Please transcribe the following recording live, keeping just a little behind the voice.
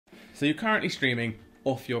So you're currently streaming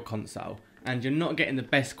off your console and you're not getting the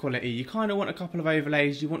best quality. You kind of want a couple of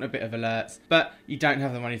overlays, you want a bit of alerts, but you don't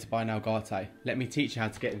have the money to buy an Elgato. Let me teach you how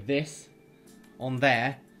to get this on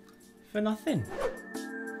there for nothing.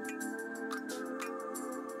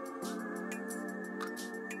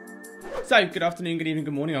 So, good afternoon, good evening,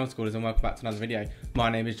 good morning, old schoolers, and welcome back to another video. My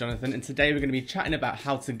name is Jonathan, and today we're going to be chatting about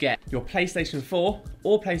how to get your PlayStation 4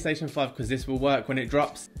 or PlayStation 5, because this will work when it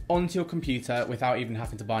drops, onto your computer without even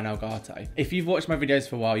having to buy an Elgato. If you've watched my videos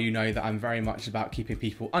for a while, you know that I'm very much about keeping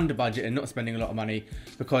people under budget and not spending a lot of money,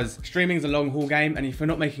 because streaming is a long haul game, and if we're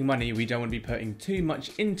not making money, we don't want to be putting too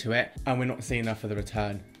much into it, and we're not seeing enough of the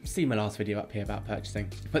return. See my last video up here about purchasing.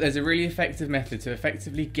 But there's a really effective method to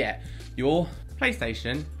effectively get your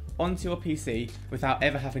PlayStation onto your PC without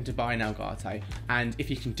ever having to buy an Elgato. And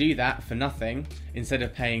if you can do that for nothing, instead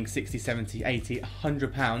of paying 60, 70, 80,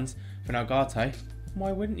 100 pounds for an Elgato,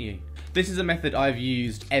 why wouldn't you? This is a method I've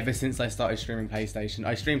used ever since I started streaming PlayStation.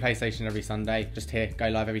 I stream PlayStation every Sunday, just here, go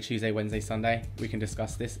live every Tuesday, Wednesday, Sunday. We can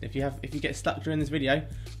discuss this. If you get stuck during this video,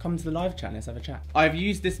 come to the live chat, let's have a chat. I've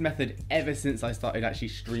used this method ever since I started actually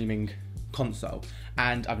streaming console,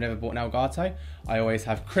 and I've never bought an Elgato. I always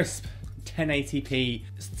have crisp 1080p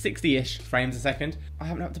 60-ish frames a second. I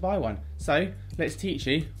haven't had to buy one. So let's teach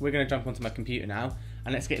you. We're going to jump onto my computer now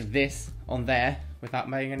and let's get this on there without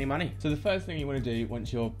paying any money. So the first thing you want to do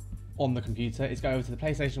once you're on the computer is go over to the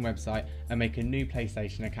PlayStation website and make a new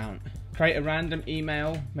PlayStation account. Create a random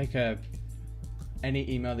email, make any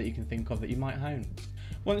email that you can think of that you might own.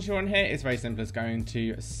 Once you're on here, it's very simple. It's going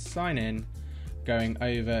to sign in, going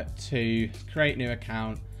over to create new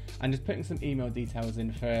account, and just putting some email details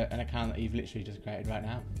in for an account that you've literally just created right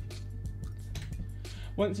now.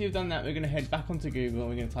 Once you've done that, we're going to head back onto Google and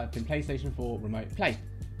we're going to type in PlayStation 4 Remote Play.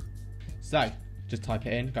 So, just type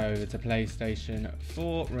it in, go over to PlayStation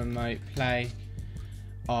 4 Remote Play.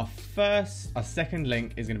 Our second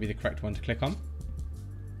link is going to be the correct one to click on.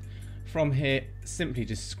 From here, simply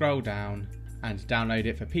just scroll down and download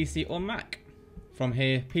it for PC or Mac. From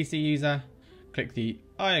here, PC user, click the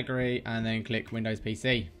I agree and then click Windows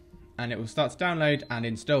PC. And it will start to download and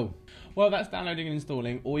install. While that's downloading and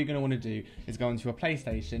installing, all you're going to want to do is go onto your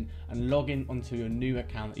PlayStation and log in onto your new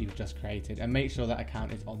account that you've just created and make sure that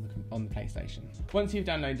account is on the PlayStation. Once you've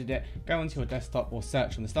downloaded it, go onto your desktop or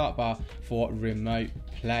search on the start bar for Remote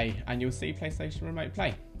Play and you'll see PlayStation Remote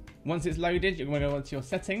Play. Once it's loaded, you're going to go onto your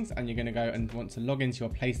settings and you're going to go and want to log into your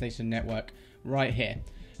PlayStation network right here.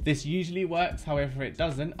 This usually works, however if it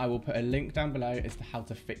doesn't, I will put a link down below as to how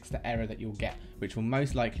to fix the error that you'll get, which will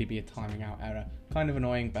most likely be a timing out error. Kind of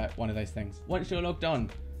annoying, but one of those things. Once you're logged on,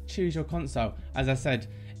 choose your console. As I said,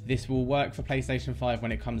 this will work for PlayStation 5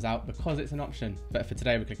 when it comes out because it's an option, but for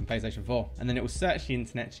today we're clicking PlayStation 4. And then it will search the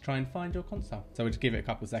internet to try and find your console. So we'll just give it a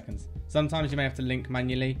couple of seconds. Sometimes you may have to link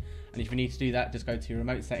manually, and if you need to do that, just go to your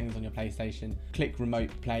remote settings on your PlayStation, click Remote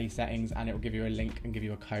Play settings, and it will give you a link and give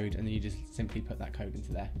you a code, and then you just simply put that code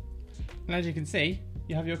into there. And as you can see,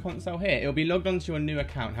 you have your console here. It'll be logged onto your new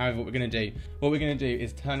account. However, what we're going to do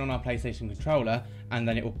is turn on our PlayStation controller, and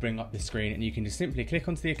then it will bring up the screen, and you can just simply click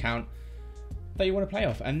onto the account that you want to play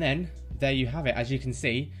off, and then there you have it. As you can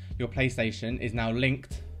see, your PlayStation is now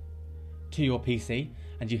linked to your PC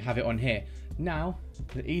and you have it on here. Now,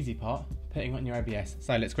 the easy part, putting on your OBS.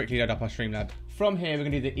 So let's quickly load up our Streamlab. From here, we're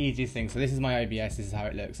going to do the easiest thing. So this is my OBS, this is how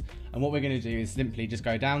it looks. And what we're going to do is simply just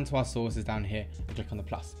go down to our sources down here and click on the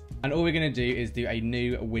plus. And all we're going to do is do a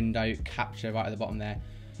new window capture right at the bottom there.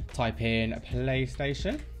 Type in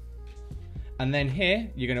PlayStation. And then here,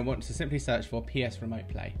 you're going to want to simply search for PS Remote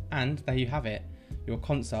Play. And there you have it. Your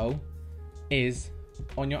console is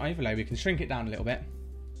on your overlay. We can shrink it down a little bit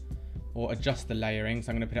or adjust the layering.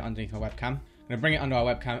 So I'm going to put it underneath my webcam. I'm going to bring it under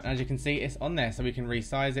our webcam. And as you can see, it's on there. So we can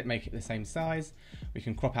resize it, make it the same size. We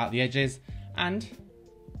can crop out the edges. And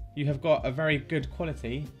you have got a very good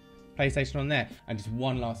quality PlayStation on there. And just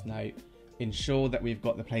one last note, ensure that we've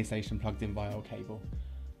got the PlayStation plugged in via a cable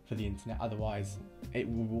for the internet, otherwise it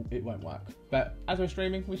won't work. But as we're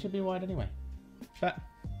streaming, we should be wired anyway. But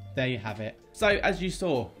there you have it. So as you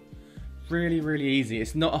saw, really easy.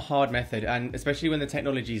 It's not a hard method, and especially when the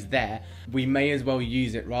technology is there, we may as well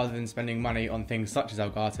use it rather than spending money on things such as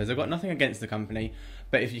Elgatos. I've got nothing against the company,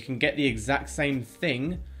 but if you can get the exact same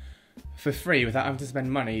thing for free without having to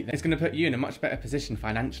spend money, then it's going to put you in a much better position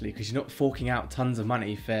financially, because you're not forking out tons of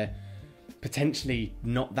money for potentially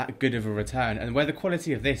not that good of a return. And where the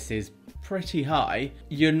quality of this is pretty high,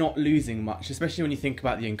 you're not losing much, especially when you think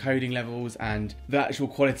about the encoding levels and the actual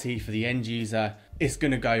quality for the end user. It's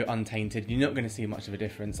going to go untainted. You're not going to see much of a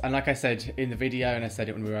difference. And like I said in the video, and I said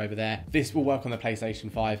it when we were over there, this will work on the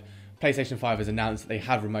PlayStation 5. PlayStation 5 has announced that they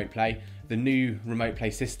have remote play. the new remote play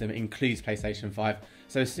system includes PlayStation 5.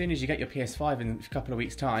 So as soon as you get your PS5 in a couple of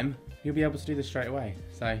weeks' time, you'll be able to do this straight away.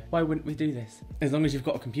 So why wouldn't we do this? As long as you've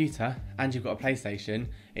got a computer and you've got a PlayStation,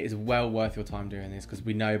 it is well worth your time doing this, because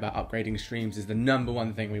we know about upgrading streams is the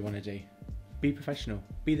 #1 thing we want to do. Be professional.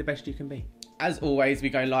 Be the best you can be. As always, we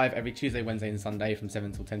go live every Tuesday, Wednesday and Sunday from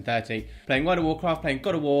 7 till 10:30, playing World of Warcraft, playing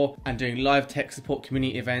God of War, and doing live tech support,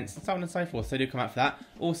 community events, and so on and so forth. So do come out for that.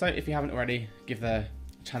 Also, if you haven't already, give the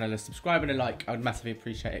channel a subscribe and a like. I would massively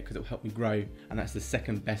appreciate it, because it will help me grow, and that's the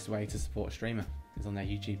second best way to support a streamer, is on their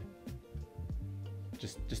YouTube.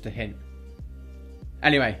 Just a hint.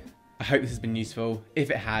 Anyway, I hope this has been useful.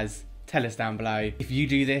 If it has, tell us down below. If you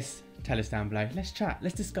do this, tell us down below. Let's chat,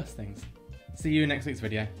 let's discuss things. See you in next week's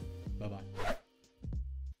video. Bye-bye.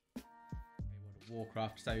 World of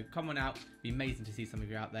Warcraft, so come on out. It'd be amazing to see some of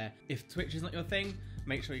you out there. If Twitch is not your thing,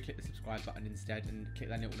 make sure you click the subscribe button instead and click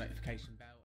that little notification bell.